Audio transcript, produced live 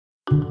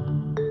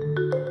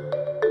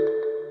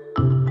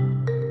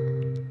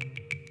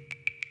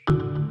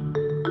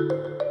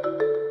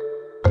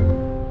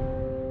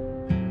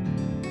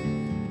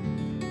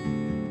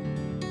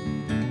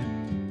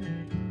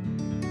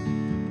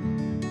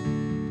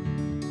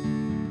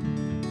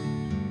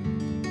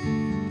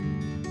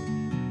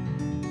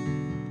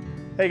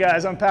Hey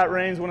guys, I'm Pat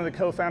Raines, one of the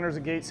co-founders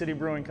of City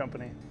Brewing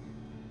Company.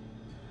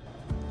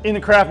 In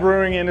the craft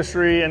brewing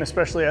industry, and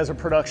especially as a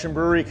production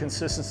brewery,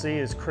 consistency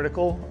is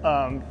critical.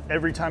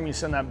 Every time you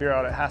send that beer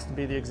out, it has to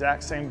be the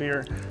exact same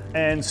beer.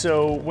 And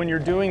so when you're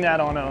doing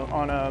that on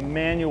a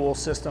manual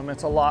system,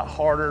 it's a lot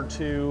harder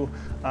to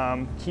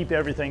keep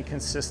everything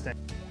consistent.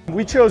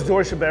 We chose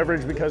Deutsche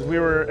Beverage because we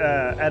were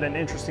at an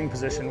interesting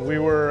position. We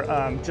were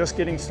just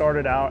getting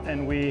started out,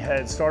 and we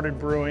had started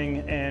brewing,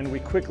 and we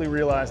quickly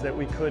realized that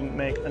we couldn't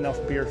make enough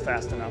beer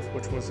fast enough,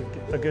 which was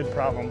a good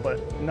problem, but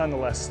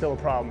nonetheless still a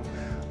problem.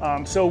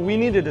 So we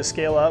needed to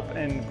scale up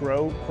and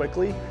grow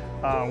quickly.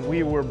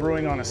 We were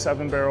brewing on a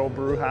 7-barrel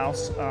brew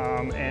house,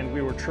 and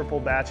we were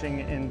triple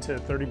batching into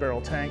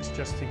 30-barrel tanks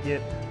just to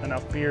get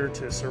enough beer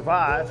to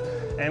survive.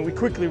 And we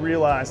quickly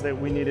realized that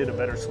we needed a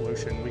better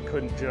solution. We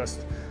couldn't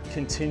just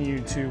continue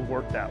to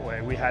work that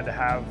way. We had to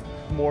have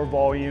more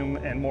volume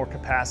and more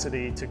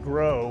capacity to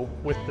grow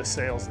with the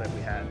sales that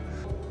we had.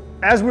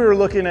 As we were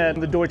looking at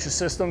the Deutsche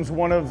systems,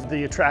 one of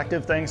the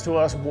attractive things to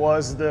us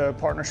was the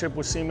partnership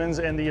with Siemens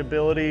and the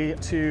ability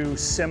to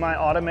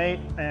semi-automate,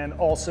 and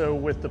also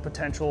with the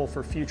potential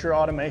for future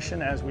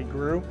automation as we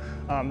grew.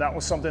 That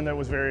was something that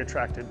was very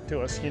attractive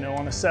to us. You know,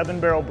 on a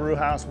 7-barrel brew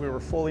house, we were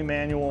fully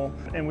manual,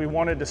 and we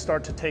wanted to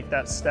start to take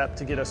that step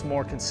to get us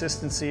more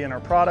consistency in our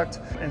product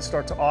and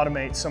start to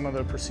automate some of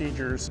the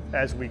procedures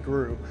as we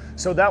grew.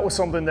 So that was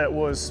something that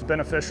was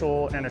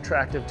beneficial and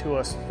attractive to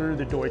us through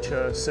the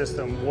Deutsche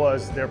system,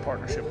 was their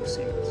partnership with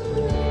Siemens.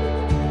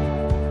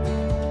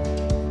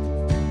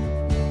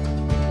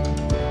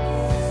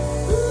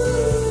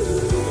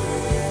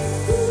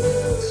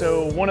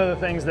 So one of the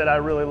things that I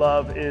really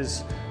love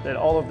is that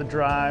all of the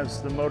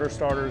drives, the motor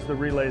starters, the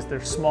relays,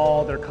 they're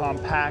small, they're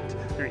compact,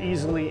 they're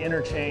easily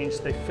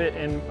interchanged, they fit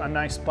in a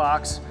nice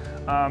box.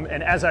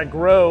 And as I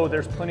grow,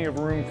 there's plenty of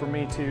room for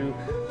me to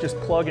just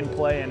plug and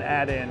play and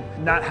add in,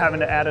 not having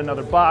to add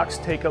another box,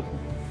 take up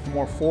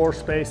more floor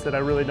space that I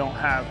really don't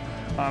have.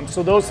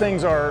 So those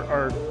things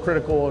are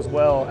critical as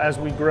well. As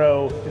we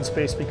grow and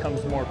space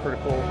becomes more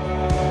critical.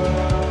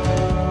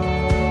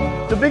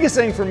 The biggest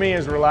thing for me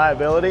is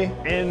reliability.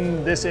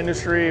 In this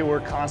industry, we're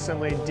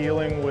constantly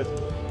dealing with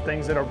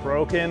things that are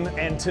broken,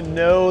 and to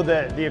know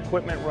that the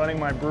equipment running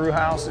my brew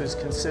house is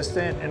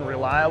consistent and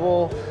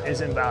reliable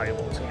is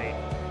invaluable to me.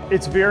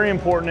 It's very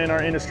important in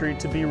our industry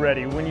to be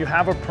ready. When you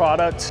have a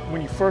product,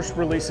 when you first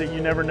release it, you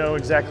never know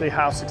exactly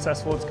how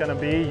successful it's going to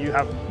be. You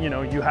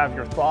have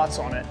your thoughts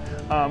on it.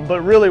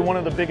 But really, one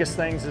of the biggest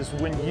things is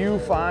when you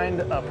find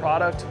a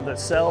product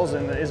that sells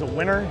and is a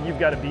winner, you've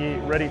got to be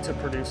ready to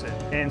produce it.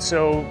 And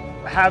so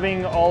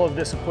having all of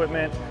this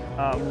equipment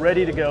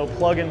ready to go,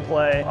 plug and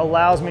play,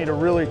 allows me to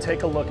really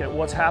take a look at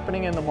what's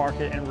happening in the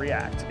market and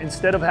react.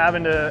 Instead of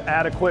having to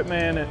add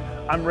equipment,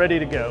 I'm ready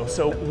to go.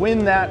 So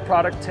when that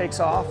product takes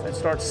off and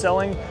starts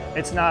selling,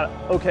 it's not,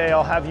 okay,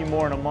 I'll have you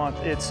more in a month.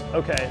 It's,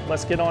 okay,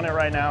 let's get on it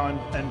right now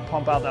and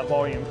pump out that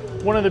volume.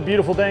 One of the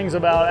beautiful things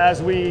about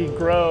as we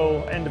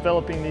grow and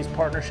developing these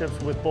partnerships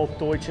with both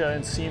Deutsche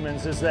and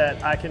Siemens is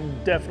that I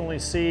can definitely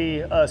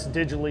see us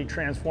digitally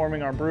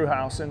transforming our brew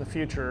house in the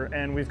future,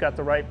 and we've got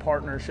the right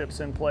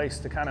partnerships in place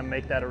to kind of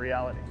make that a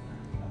reality.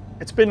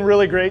 It's been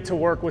really great to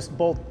work with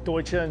both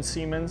Deutsche and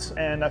Siemens,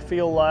 and I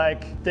feel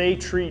like they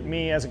treat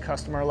me as a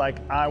customer like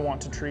I want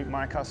to treat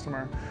my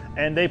customer,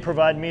 and they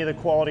provide me the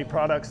quality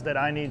products that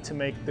I need to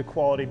make the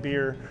quality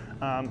beer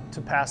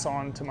to pass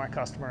on to my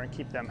customer and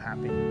keep them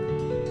happy.